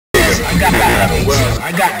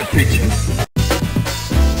I got the picture.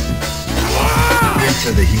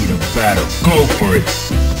 Into the heat of battle. Go for it.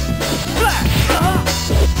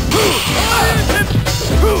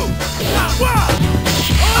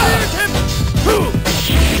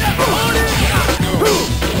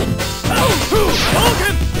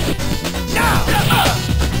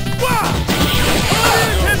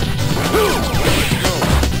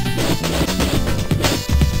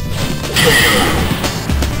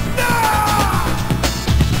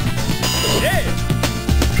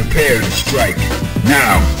 Prepare to strike.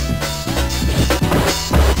 Now!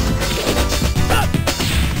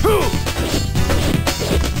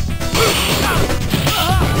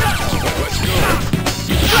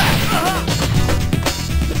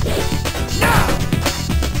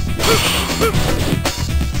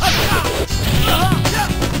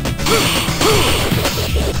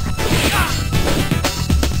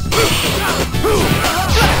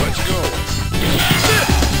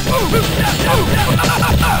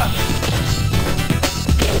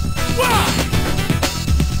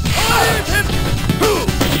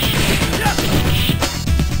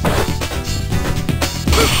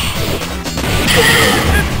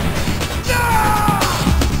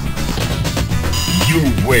 You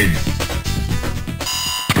win.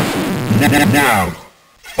 Now,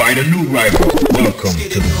 find a new rival. Welcome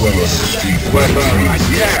to the world of the street.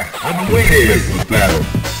 Yeah, I'm waiting for battle.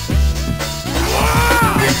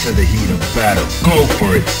 Into the heat of battle. Go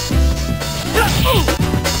for it.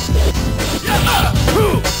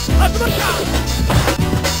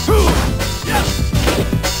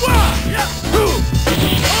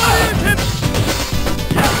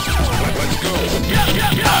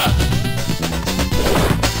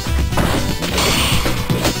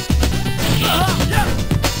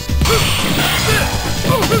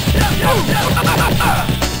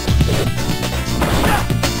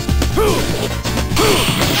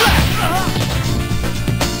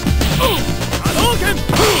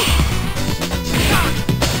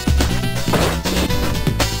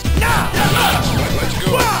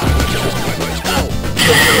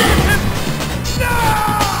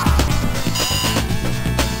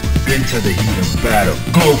 Into the heat of battle.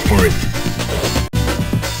 Go for it.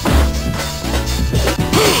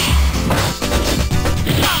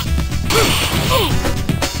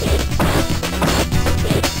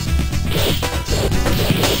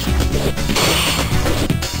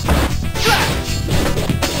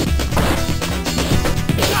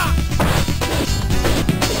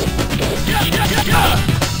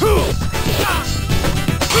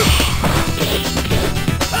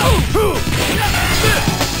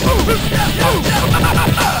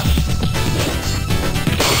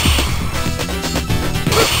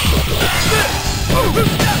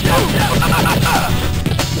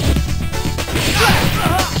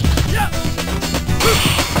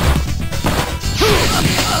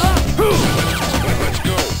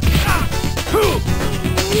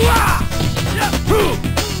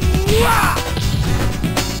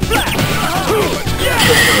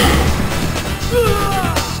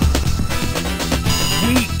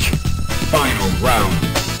 Final round.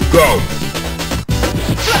 Go!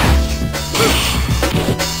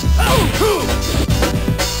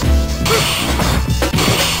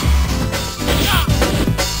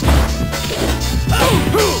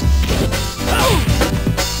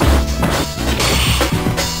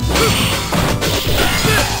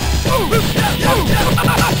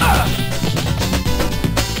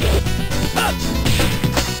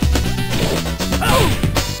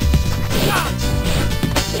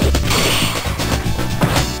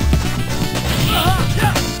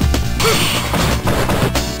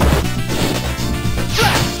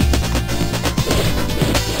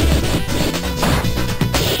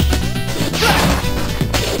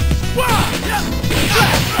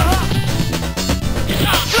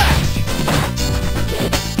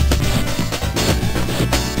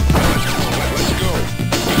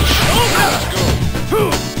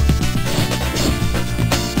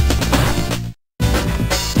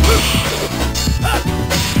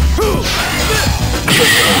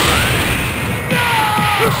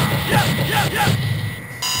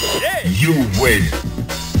 You win.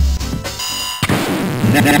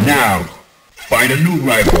 Now, find a new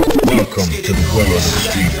rival. Welcome to the world of the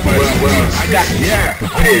street. I got it. Yeah,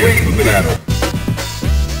 prepare for battle.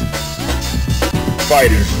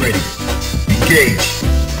 Fighters ready. Engage.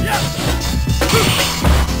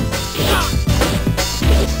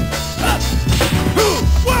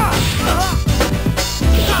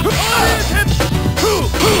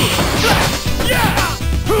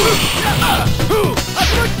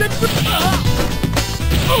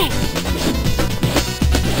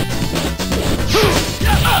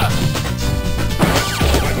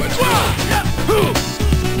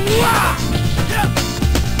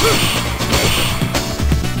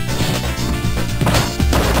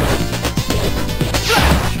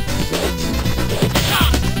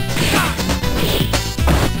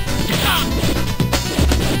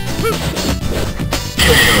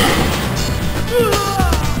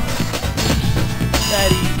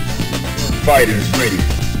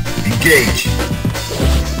 Engage.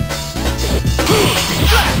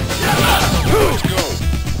 Let's go.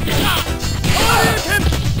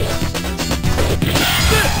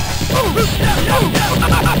 Let's go.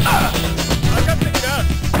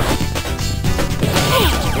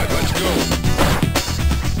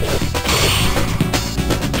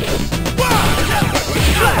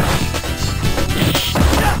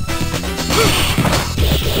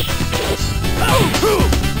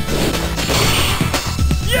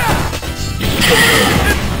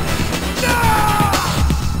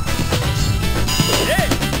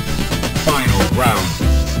 Final round.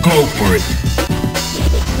 Go for it.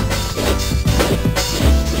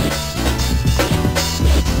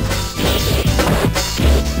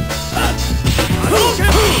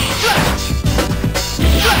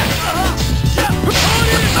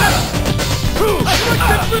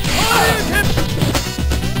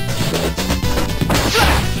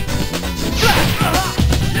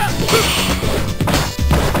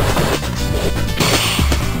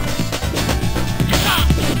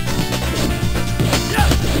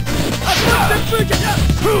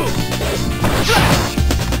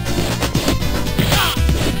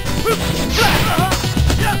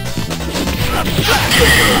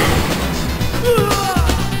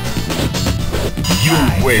 You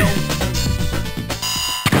win.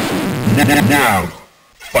 Now,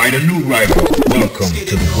 find a new rival. Welcome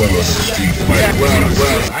to the world of street fighting.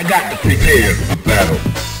 Well, I got to prepare for battle.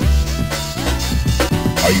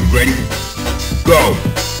 Are you ready? Go!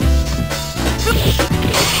 Let's go.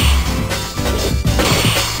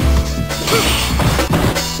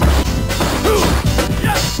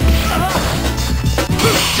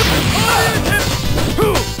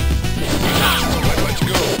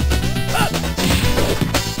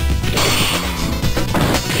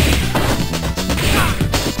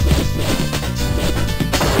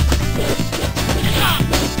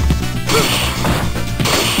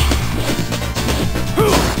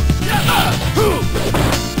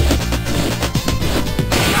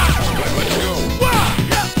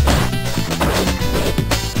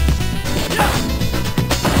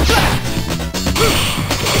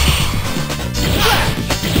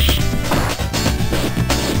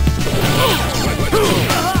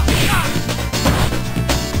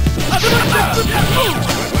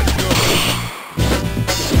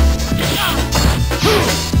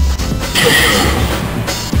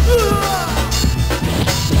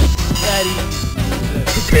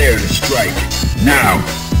 Prepare to strike. Now!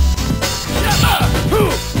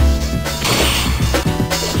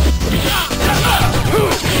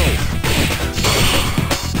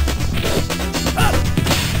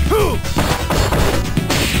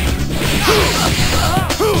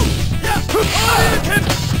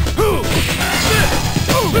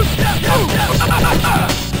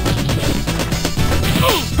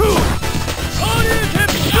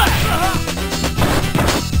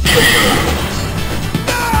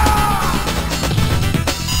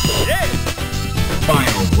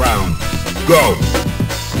 Final round. Go!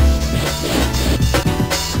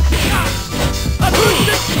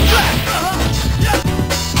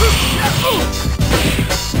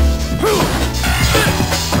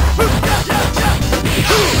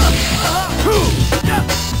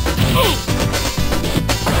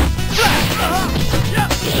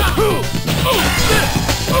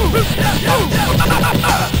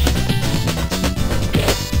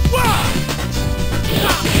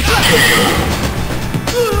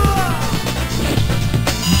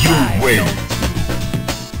 You win.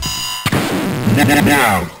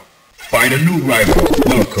 Now, find a new rival.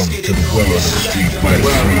 Welcome to the world of street fighting.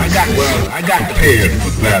 I got prepared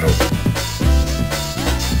for battle.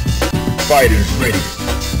 Fighters ready.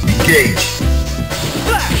 Engage.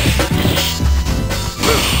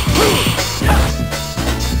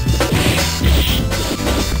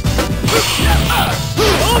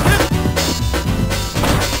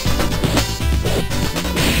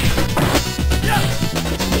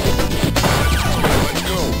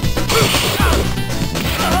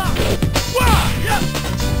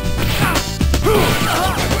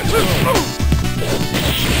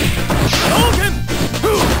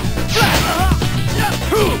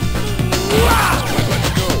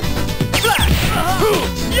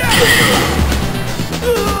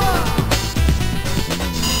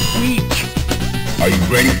 Are you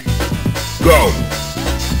ready? Go!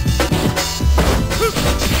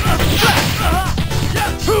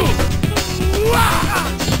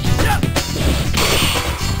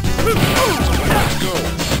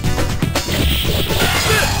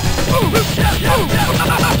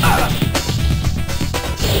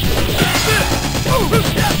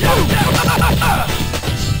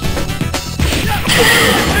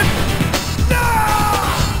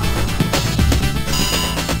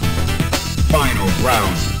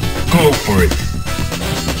 round. Go for it.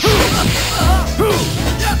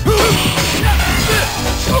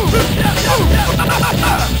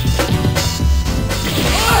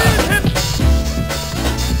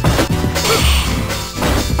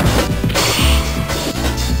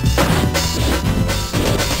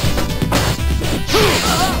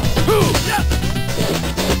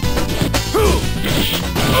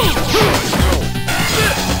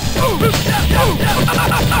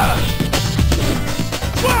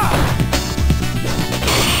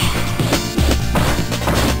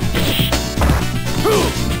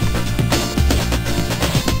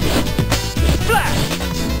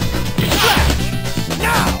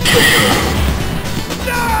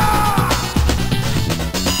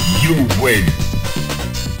 You win.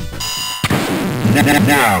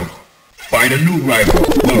 Now, find a new rival.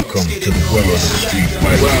 Welcome to the world of the street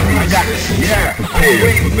fighter. I got it. Yeah,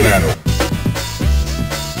 prepare for battle.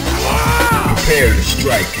 Prepare to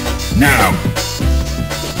strike. Now.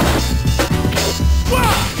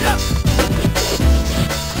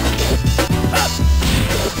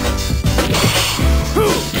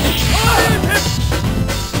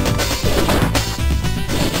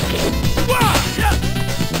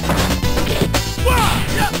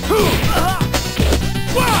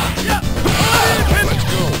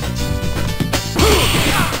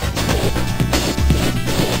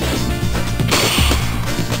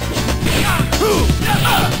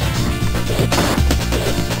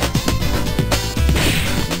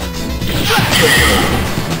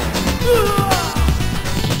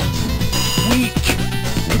 Weak.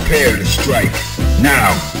 Prepare to strike.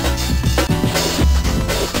 Now.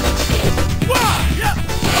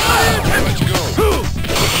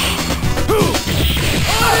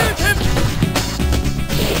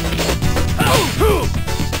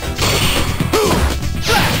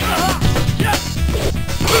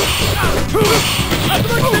 Let's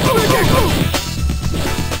go.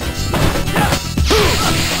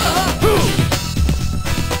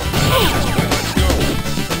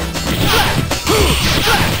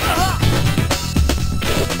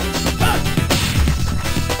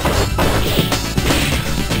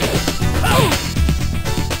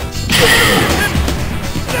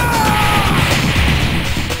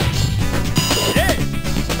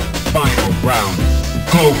 Final round.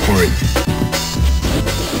 Go for it.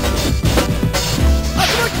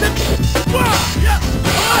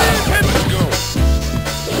 Let's go.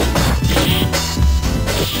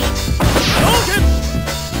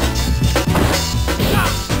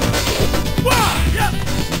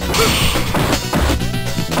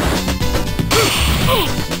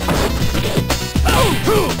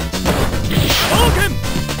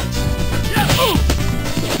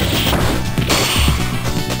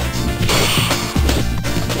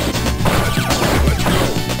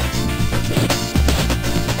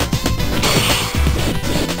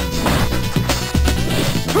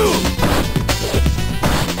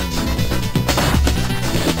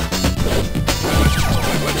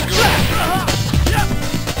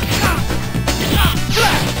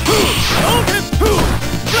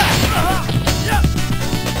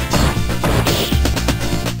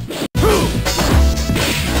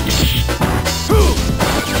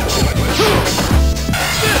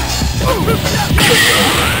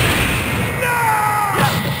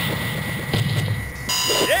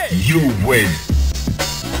 You win.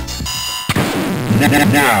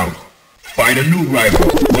 Now, find a new rival.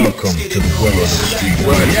 Welcome to the world of the street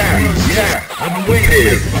fighter. Yeah, I'm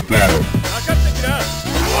prepared for battle.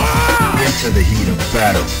 Into the heat of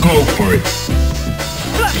battle. Go for it.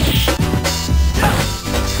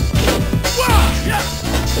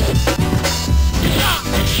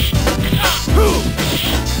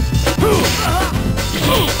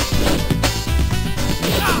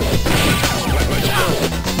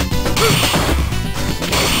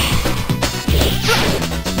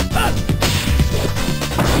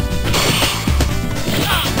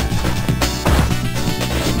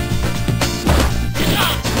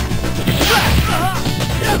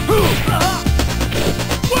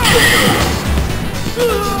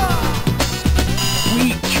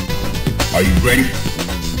 Are you ready?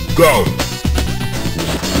 Go!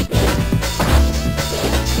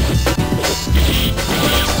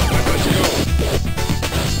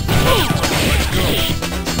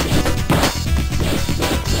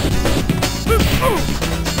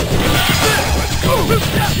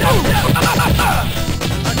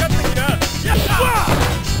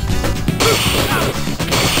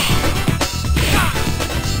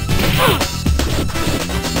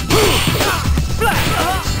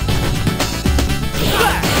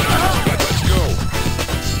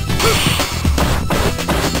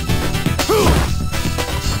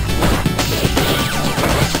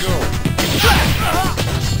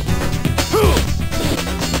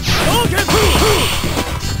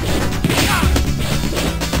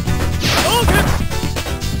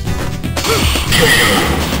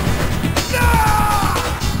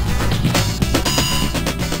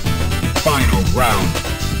 Final round.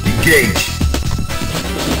 Engage.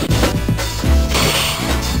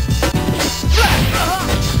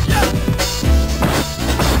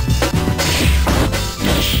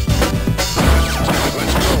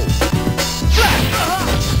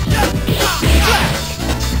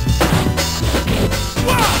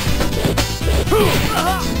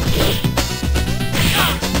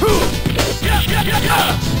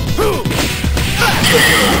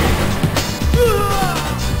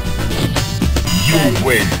 You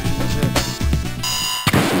win.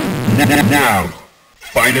 Now,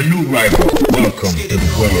 find a new rival. Welcome to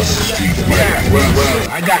the world of street fighting. Well,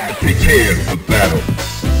 I got to prepare for battle.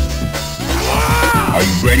 Are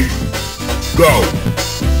you ready? Go!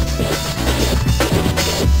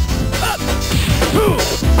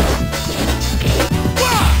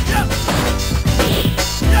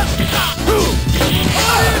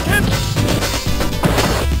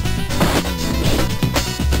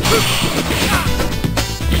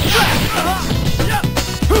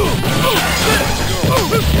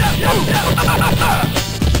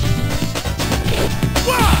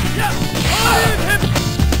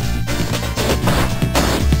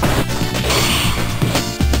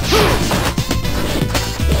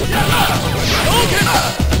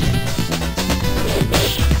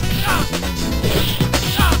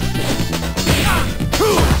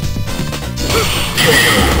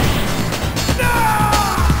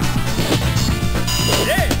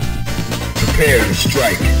 Prepare to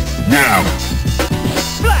strike. Now!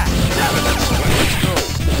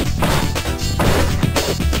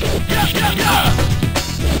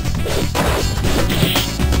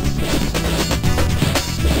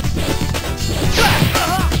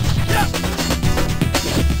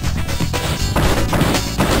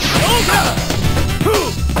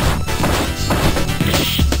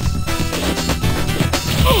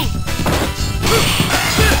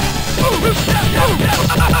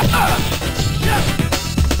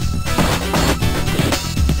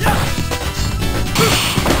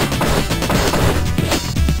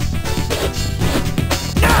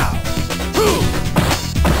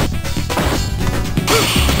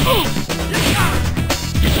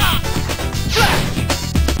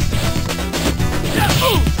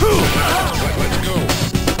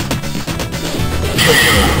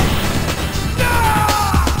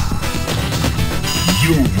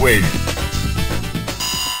 You win.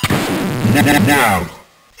 Now,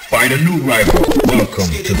 find a new rival.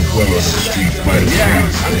 Welcome to the world of street fighting.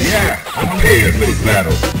 Prepare for the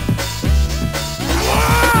battle.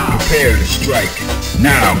 Prepare to strike.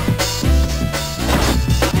 Now.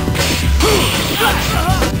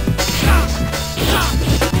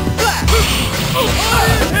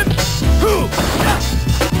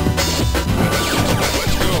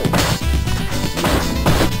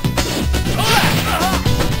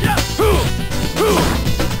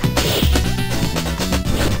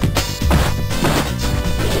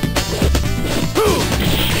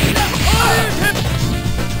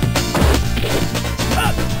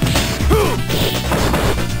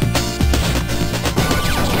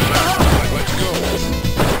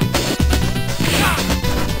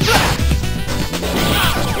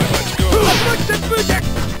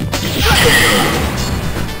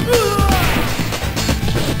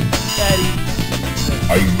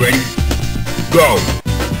 Are you ready? Go!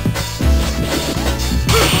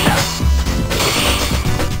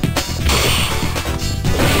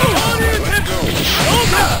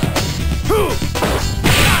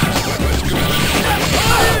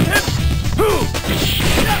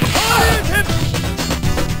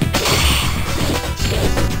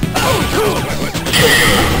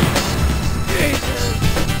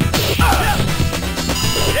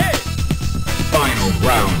 Final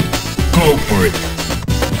round. Go for it.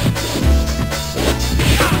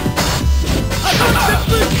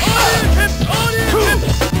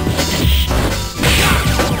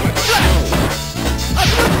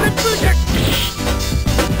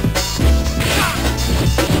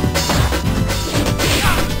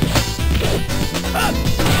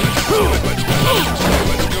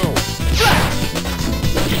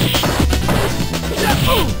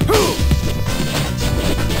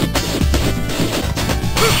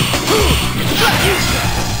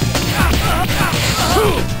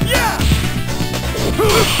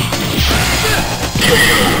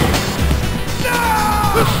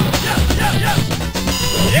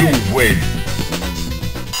 You win.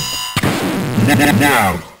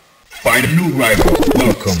 Now, find a new rival.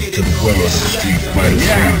 Welcome to the world of street fighting.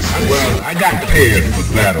 Well, I got prepared for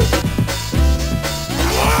battle.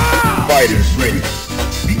 Fighters ready.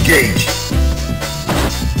 Engage.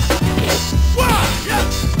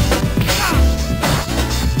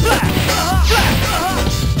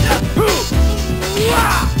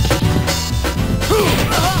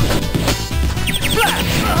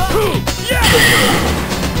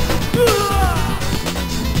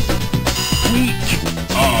 Weak.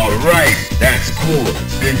 All right, that's cool.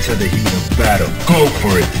 Into the heat of battle. Go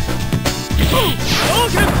for it.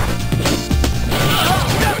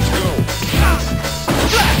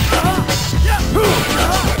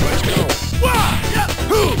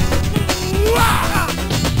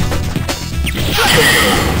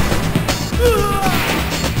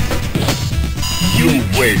 You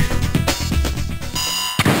win.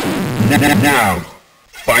 Now,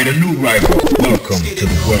 find a new rival. Welcome to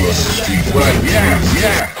the world of the street. Well,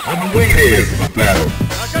 yeah, I'm waiting for battle.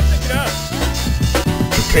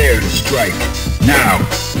 Prepare to strike. Now.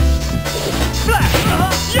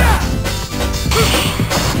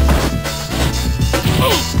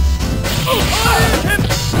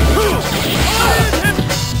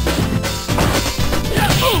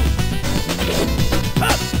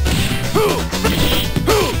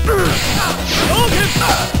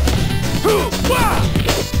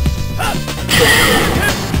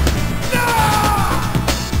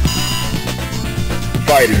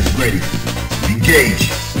 Fighters ready.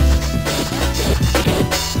 Engage.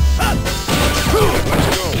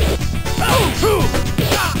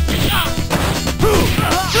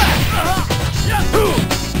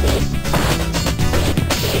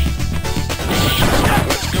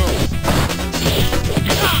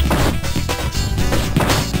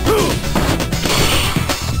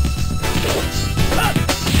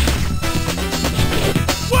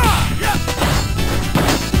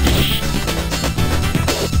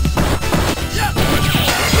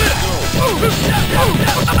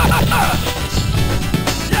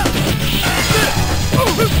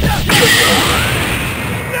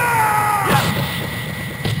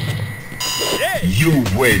 You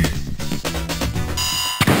win.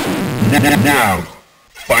 Now,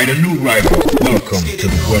 find a new rival. Welcome to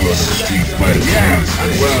the world of the street fighter. Yeah,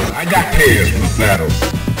 well, I got pairs for battle.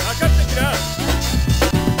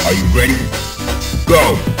 Are you ready?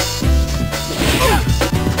 Go!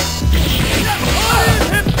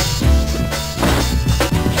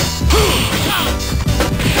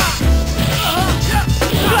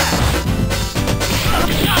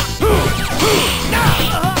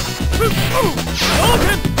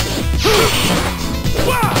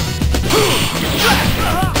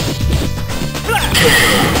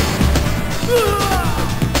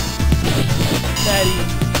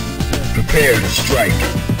 Prepare to strike.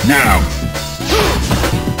 Now.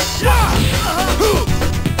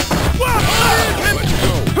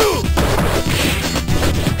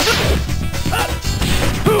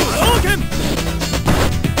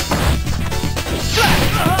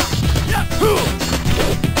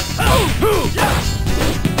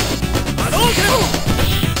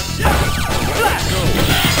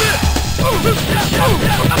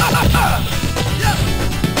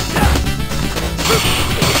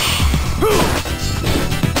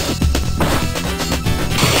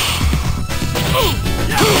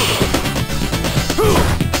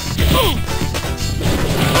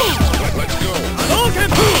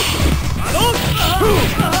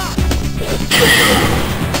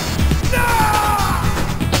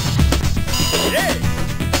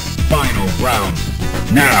 Final round.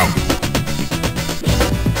 Now.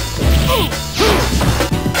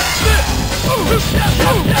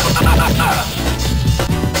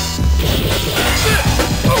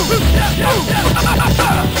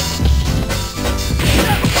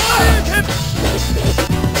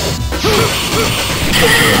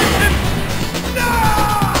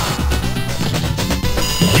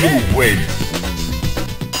 You win.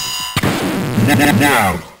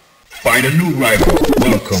 Now, find a new rival.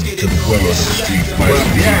 Welcome to the world of the street fighter.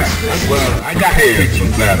 Well, I got pairs for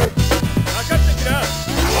battle.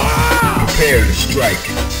 Prepare to strike.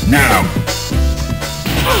 Now.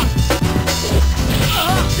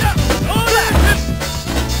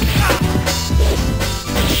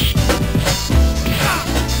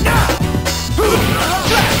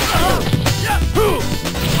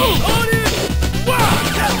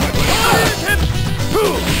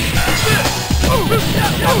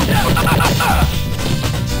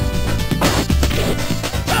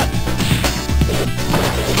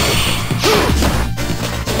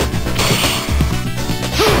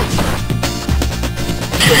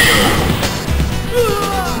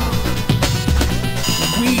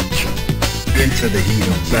 Weak. Into the heat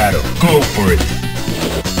of battle. Go for it.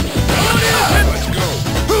 Let's go.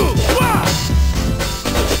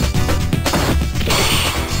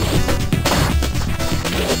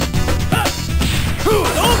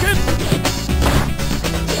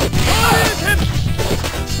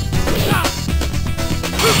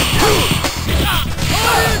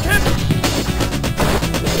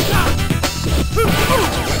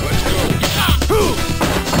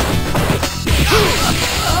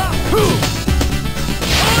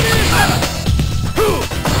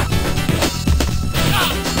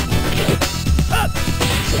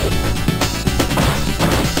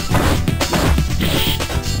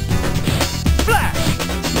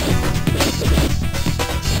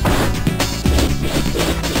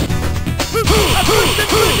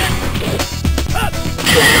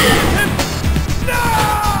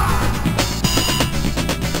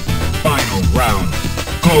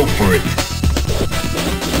 Go for it.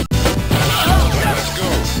 Let's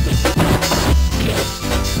go.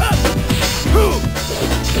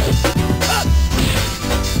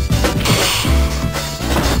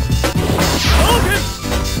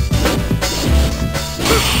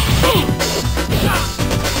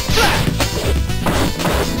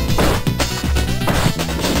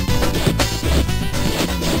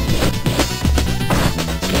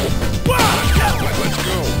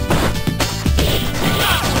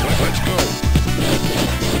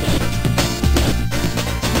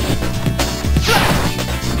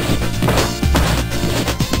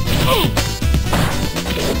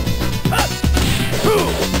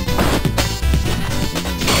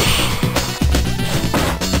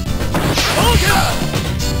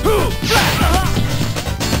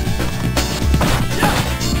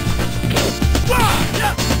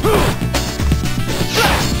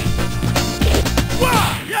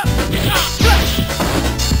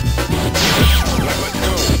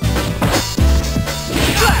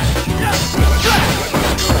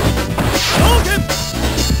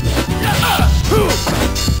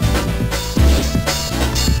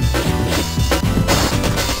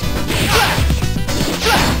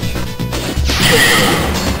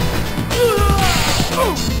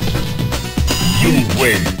 You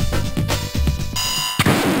win.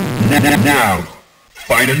 Now,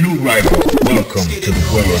 find a new rival. Welcome to the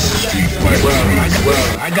world of Street Fighter.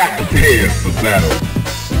 Well, I got prepared for battle.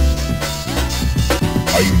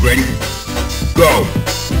 Are you ready? Go!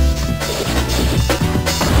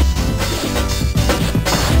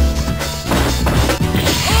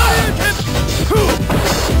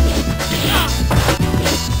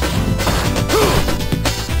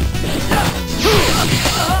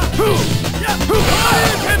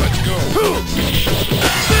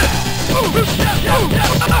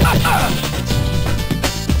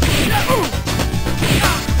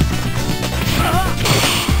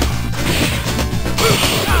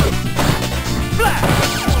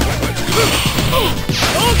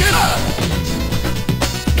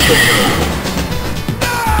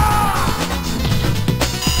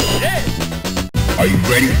 Are you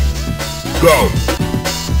ready? Go!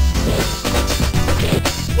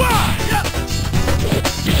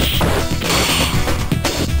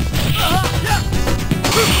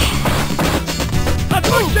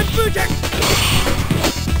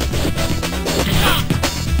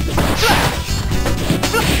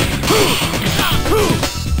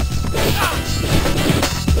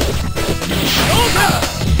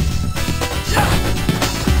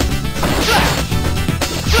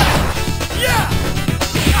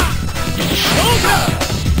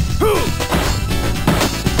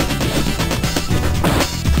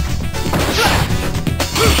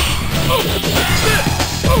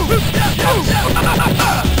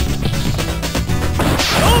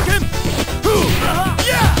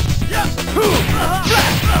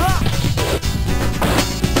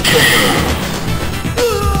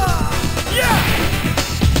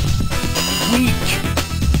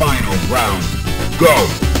 Final round. Go!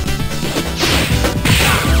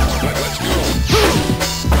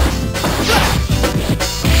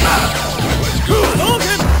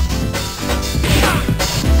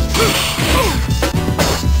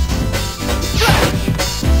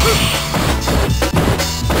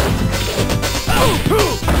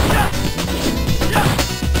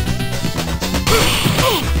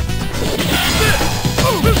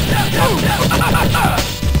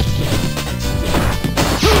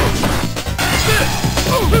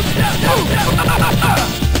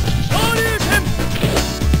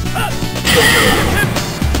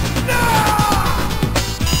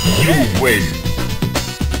 You win.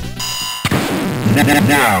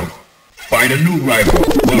 Now, find a new rival.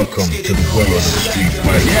 Welcome to the world of Street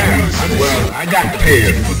Fighter. Well, I got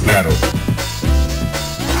prepared for battle.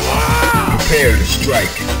 Prepare to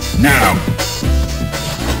strike. Now.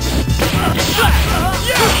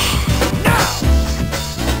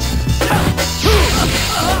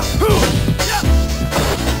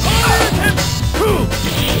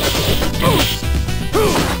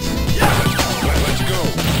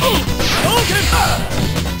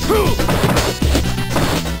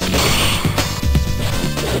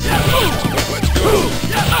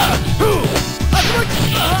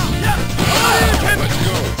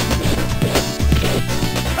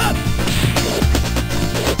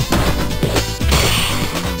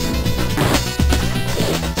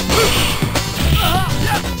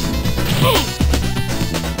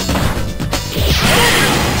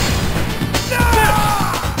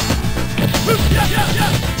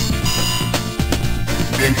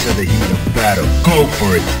 Into the heat of battle. Go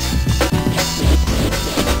for it.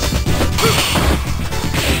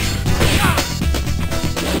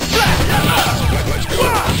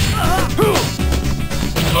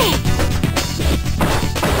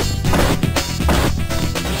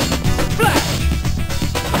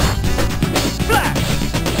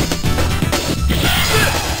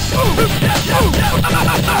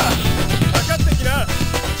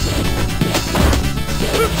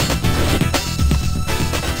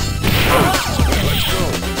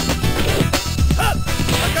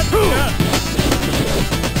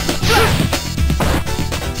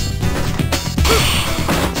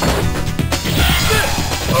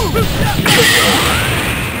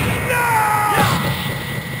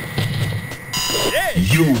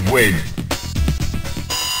 You win.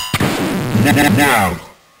 Now,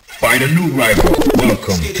 find a new rival.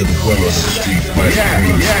 Welcome to the world of Street Fighter.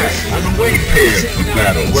 Yeah, I've been waiting prepared for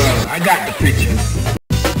battle. Well, I got the picture.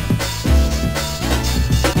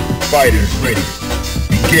 Fighters ready.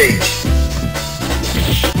 Engage.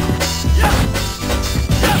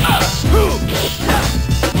 Let's go.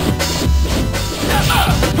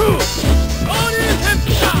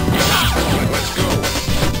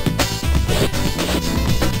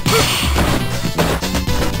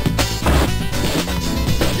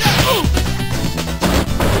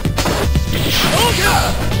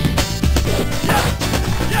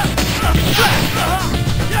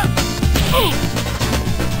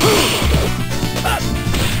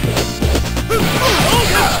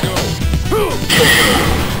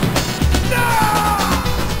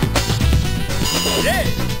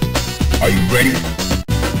 Are you ready?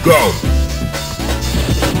 Go!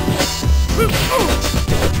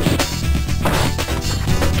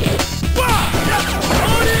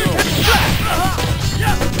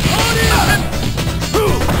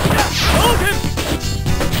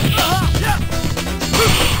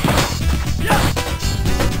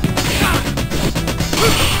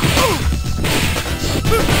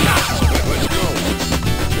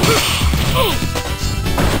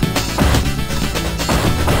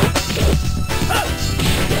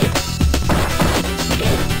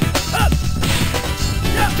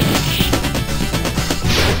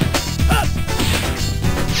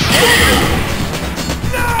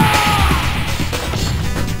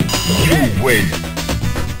 Win.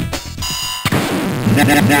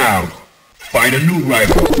 Now, find a new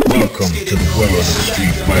rival. Welcome to the world of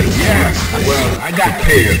Street Fighter. Yeah, well, I got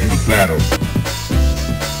prepared for battle.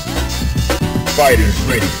 Fighters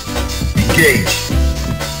ready. Engage.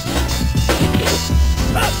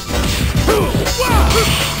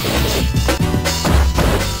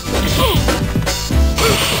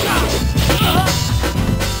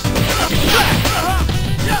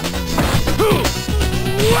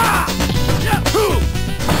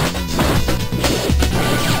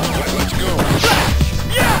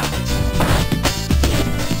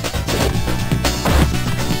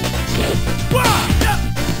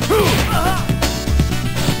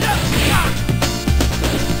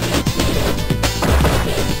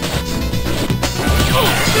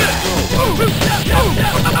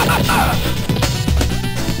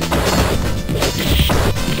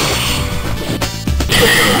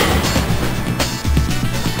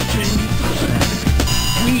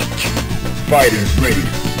 Fighters ready.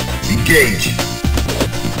 Engage.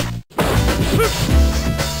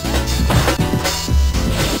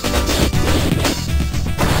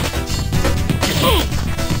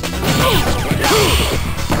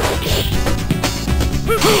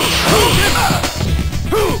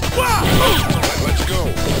 Let's go.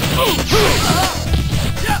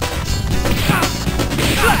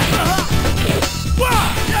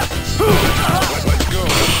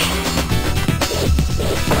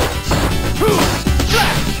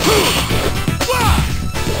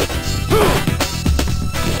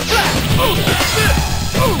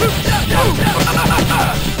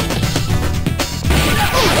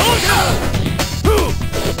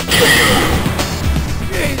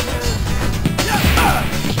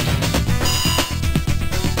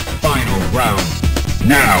 Final round.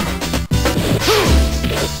 Now.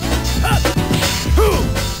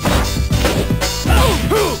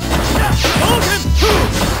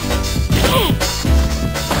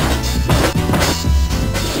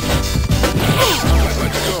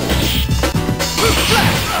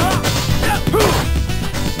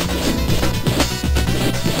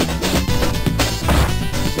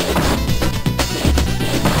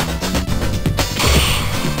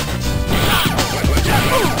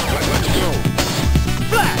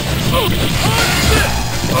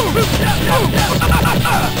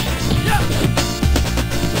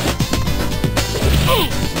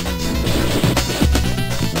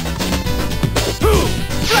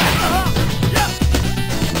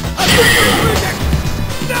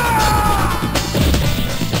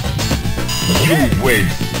 You win.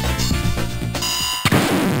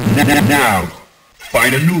 Now,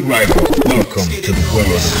 find a new rival. Welcome to the world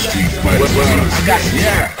of Street Fighter. Well, I got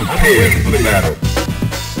prepared for battle.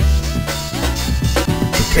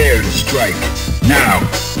 Prepare to strike. Now.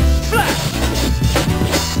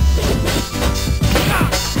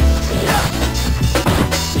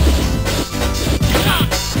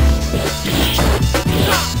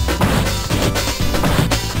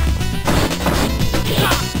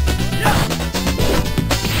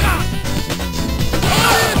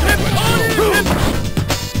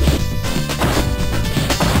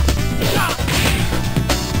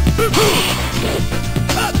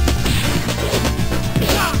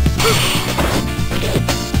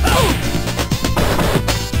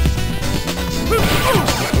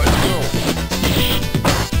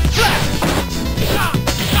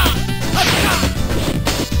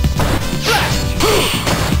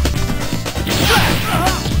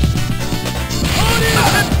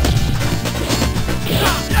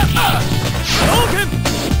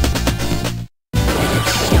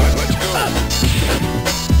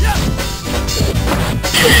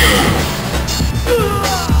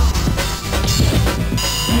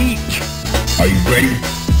 ready?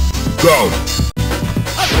 Go!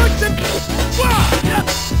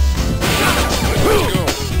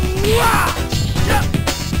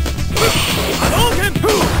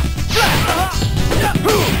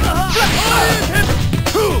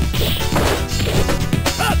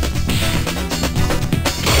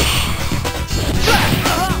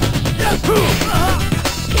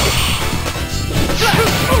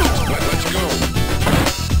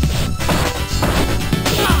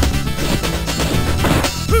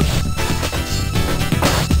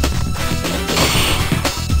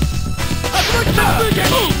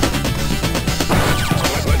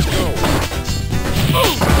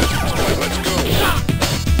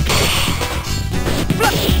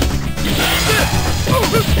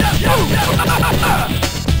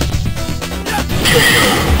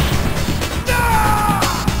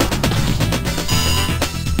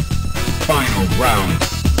 Final round.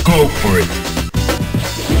 Go for it.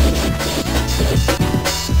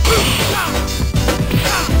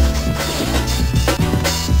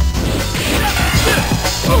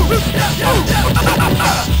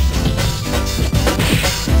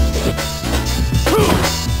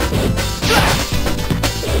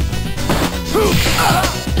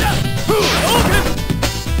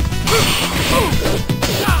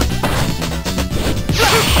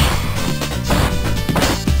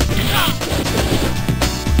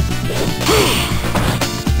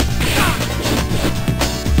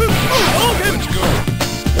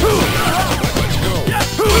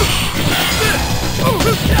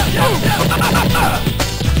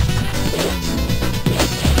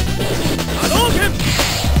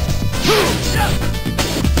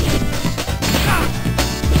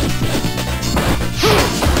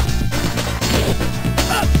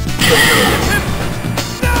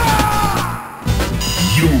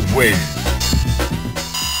 You win.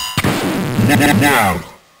 Now,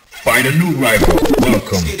 find a new rival.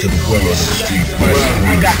 Welcome to the world of the street fighting.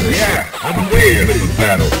 I'm prepared for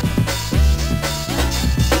battle.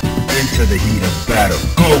 Into the heat of battle.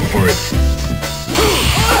 Go for it.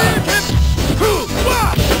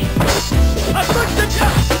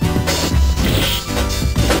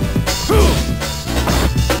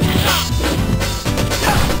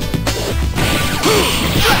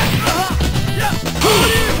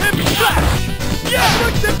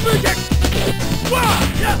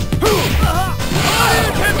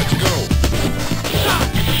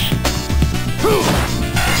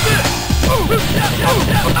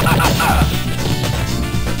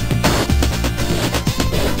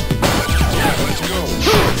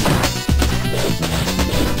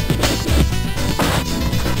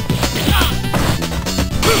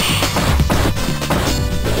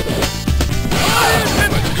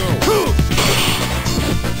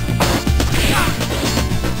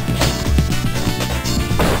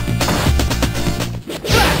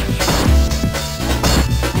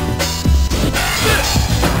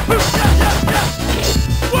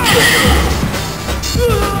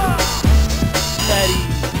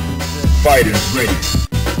 Fighters ready.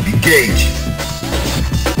 Engage.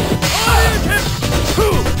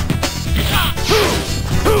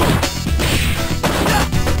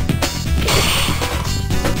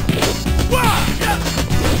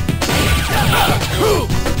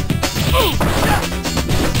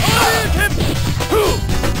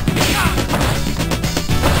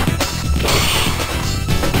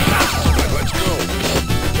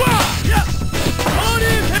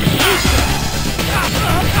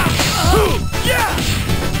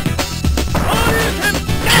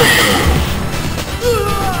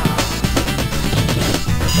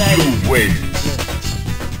 You win.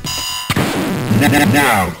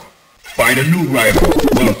 Now, find a new rival.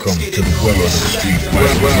 Welcome to the world of the street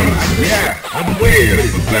fighting. I'm prepared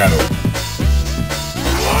for battle.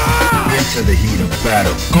 Into the heat of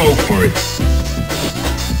battle. Go for it.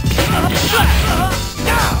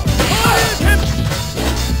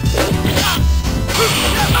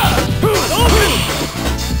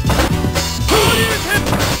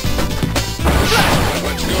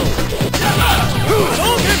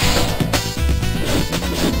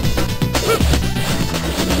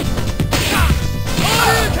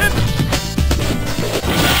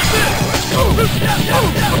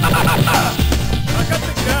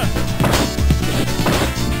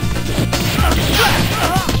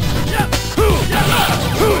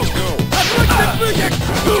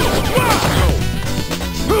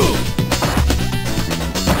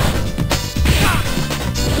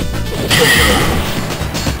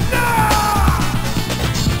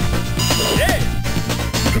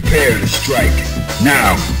 Prepare to strike.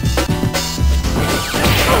 Now.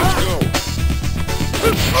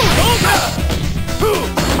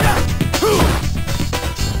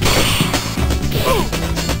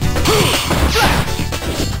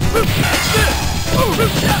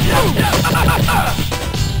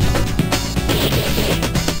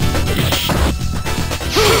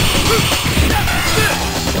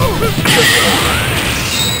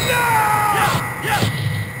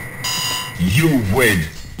 You win.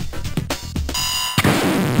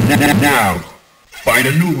 Now, find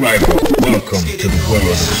a new rival. Welcome to the world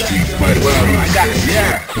of Street Fighter 3. I got it,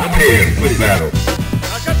 yeah. Prepare for battle.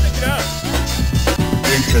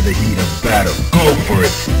 Into the heat of battle. Go for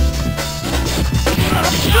it.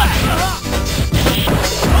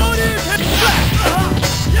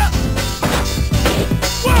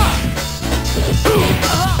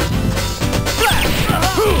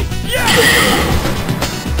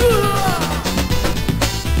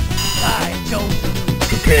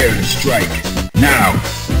 Prepare to strike. Now.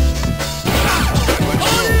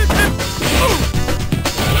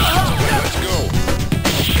 Let's go.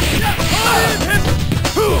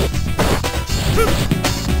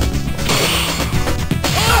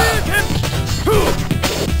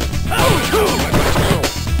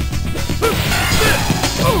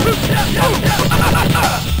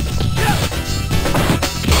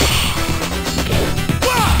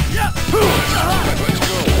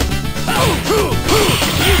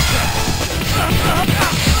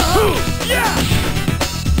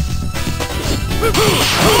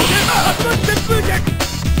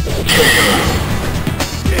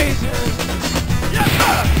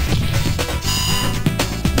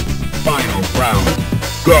 Final round.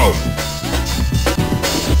 Go!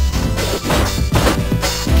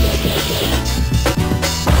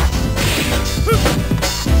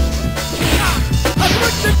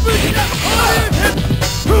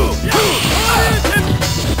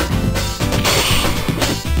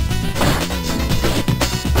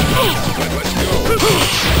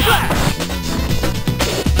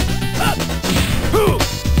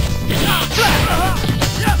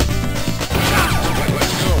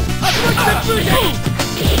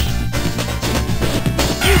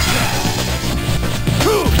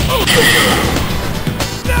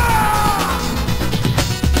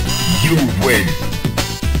 You win.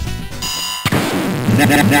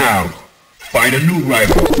 Now, find a new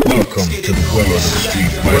rival. Welcome to the world of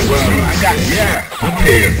Street Fighter 3. I got it, yeah.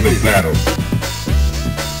 Prepare for battle.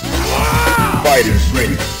 Fighters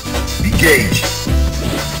ready. Engage.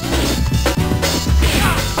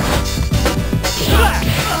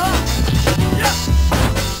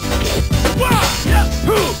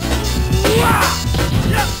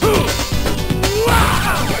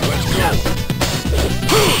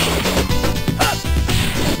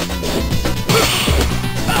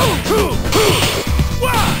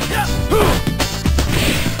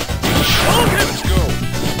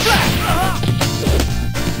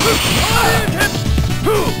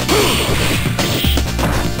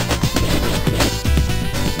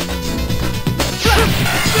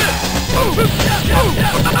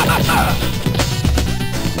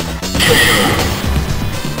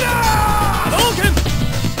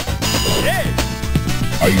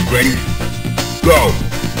 Are you ready? Go!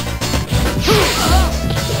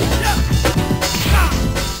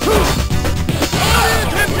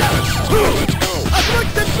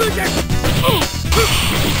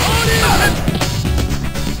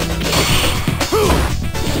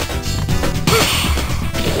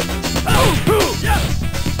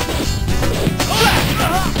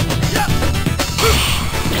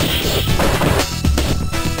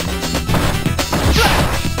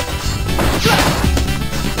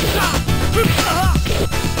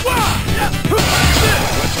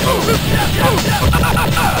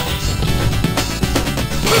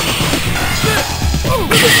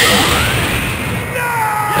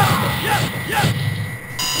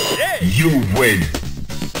 You win.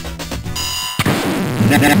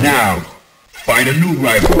 Now, find a new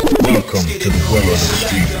rival. Welcome to the world of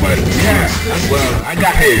Street Fighter. Yeah, well, I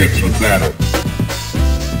got prepared for battle.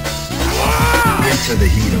 Into the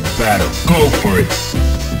heat of battle. Go for it.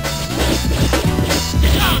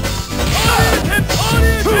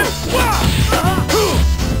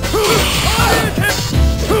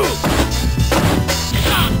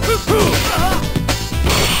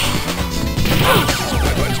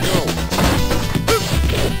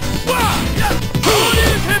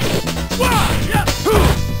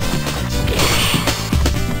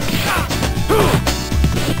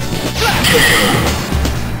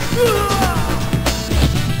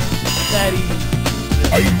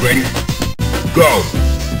 Are you ready? Go!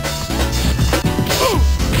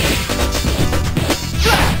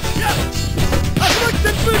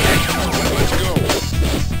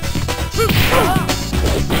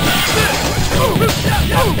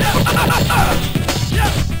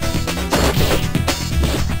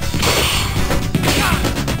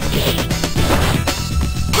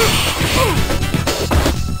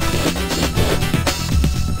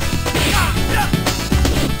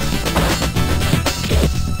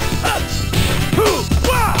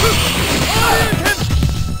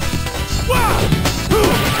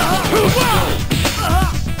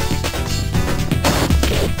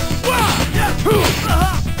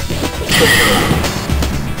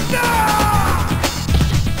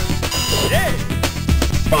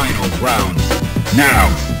 Now.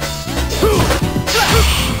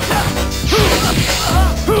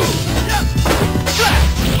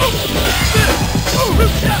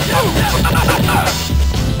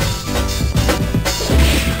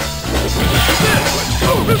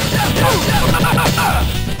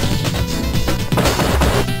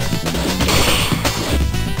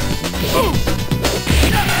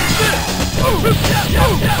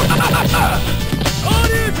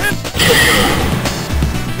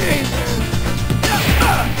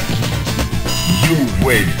 You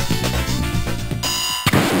win.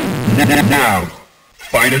 Now,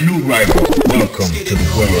 find a new rival. Welcome to the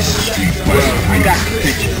world of Street Fighter. I got the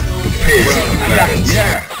picture. Prepare for battle.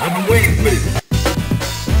 Yeah, I've been waiting for this.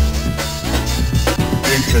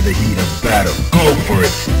 Into the heat of battle. Go for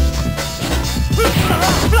it.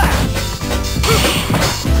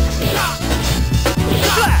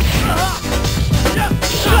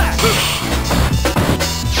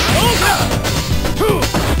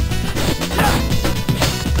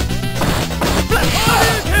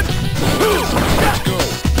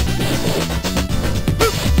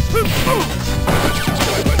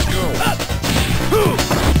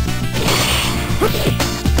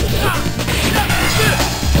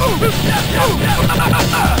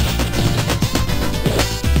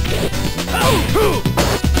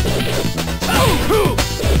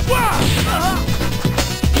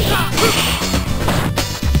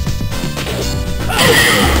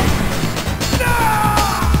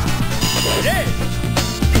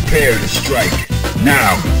 Prepare to strike.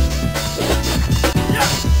 Now.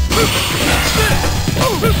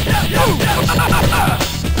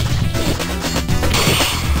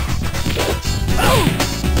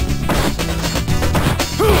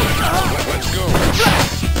 Let's go.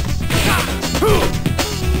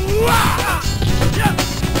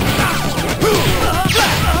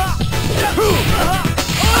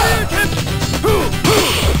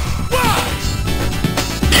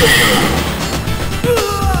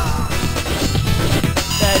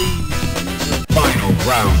 Final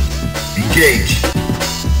round. Engage.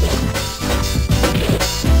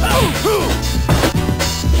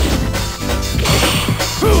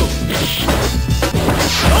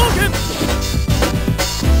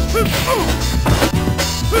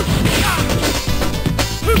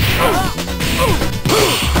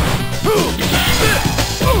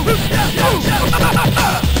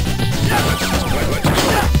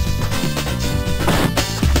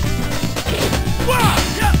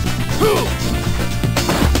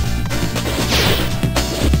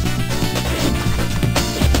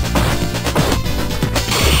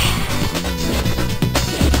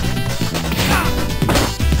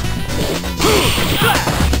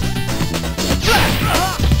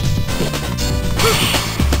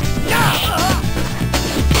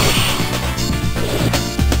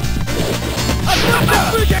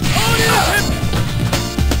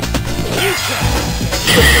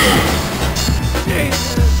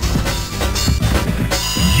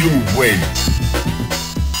 You win.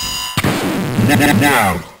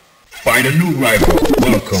 Now, find a new rival.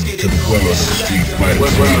 Welcome to the world of Street Fighter.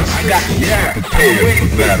 I got you. Yeah, prepare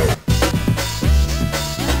for battle.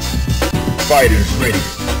 Fighters ready.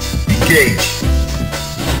 Engage.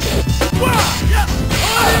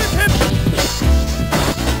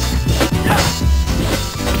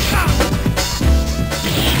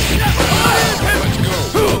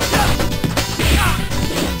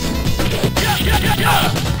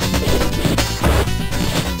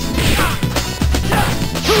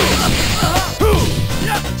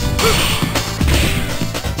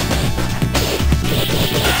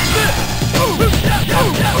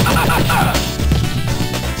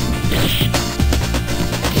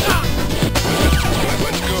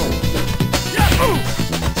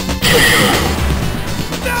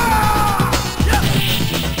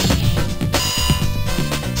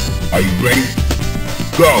 Are you ready?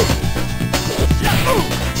 Go!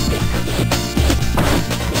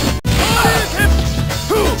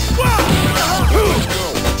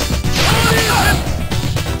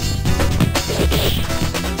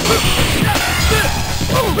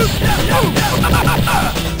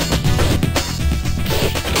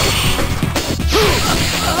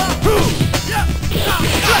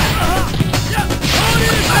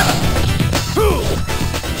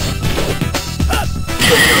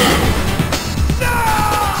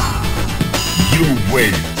 You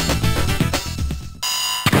win.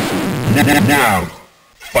 Now,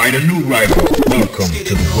 find a new rival. Welcome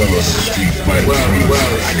to the world of Street Fighter.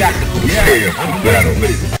 I got the prepare for battle.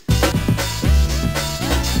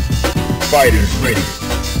 Fighters ready.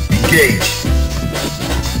 Engage.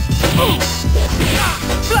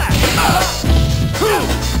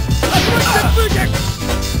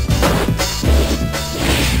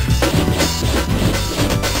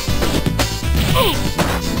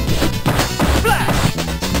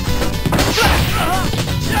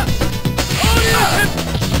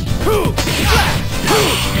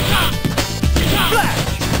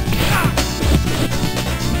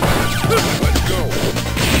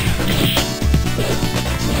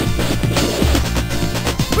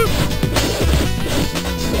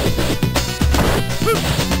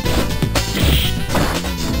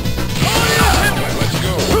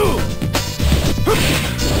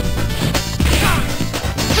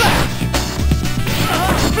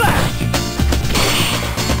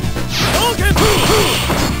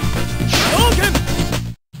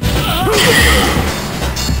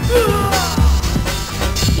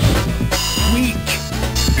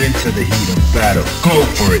 Into the heat of battle. Go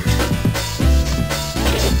for it.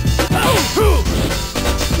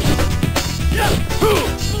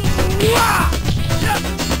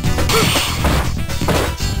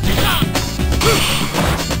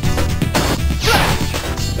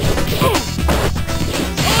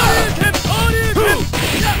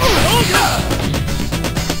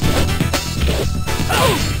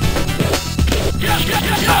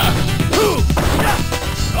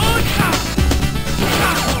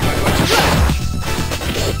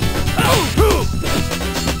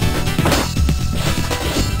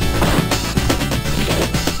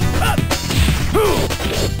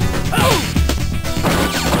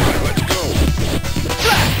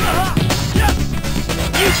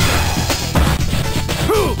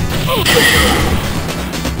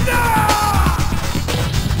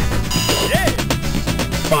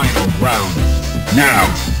 Final round. Now.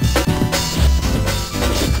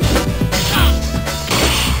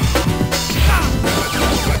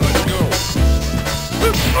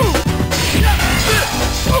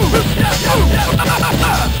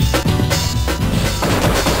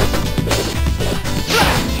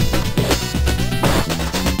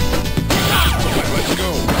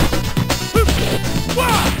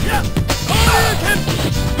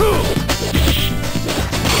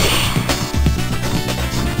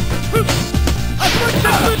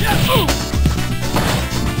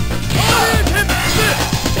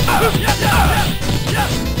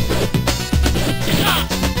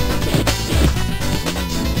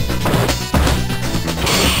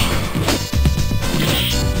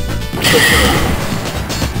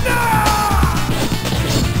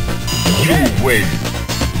 You win.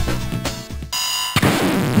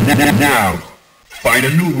 Now, find a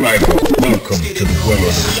new rival. Welcome to the world of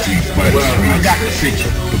the Street Fighter 3. I got the picture.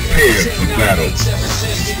 Prepare for battle.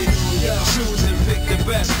 Choose and pick the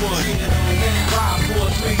best one. 5, 4,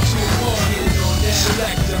 3, 2, 1.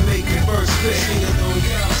 Select and make it first pick.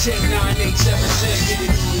 10, 9, 8, 7, 6.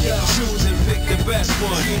 Choose and pick the best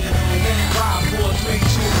one. 5, 4, 3,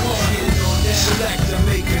 2, 1. Select and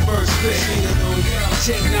make it first pick.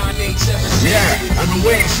 10, 9, 8, 7, 6. Yeah, I've been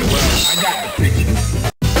waiting so well. I got the picture.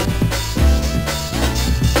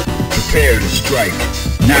 Prepare to strike.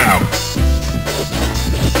 Now.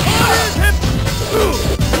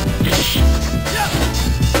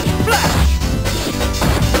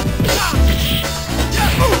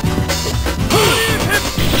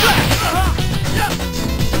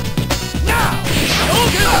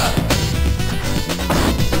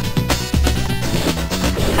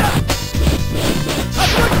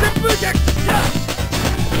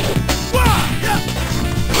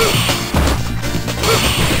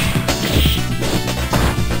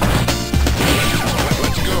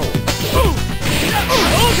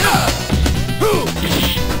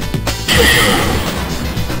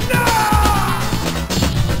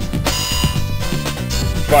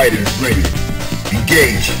 Fighters ready.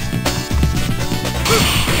 Engage.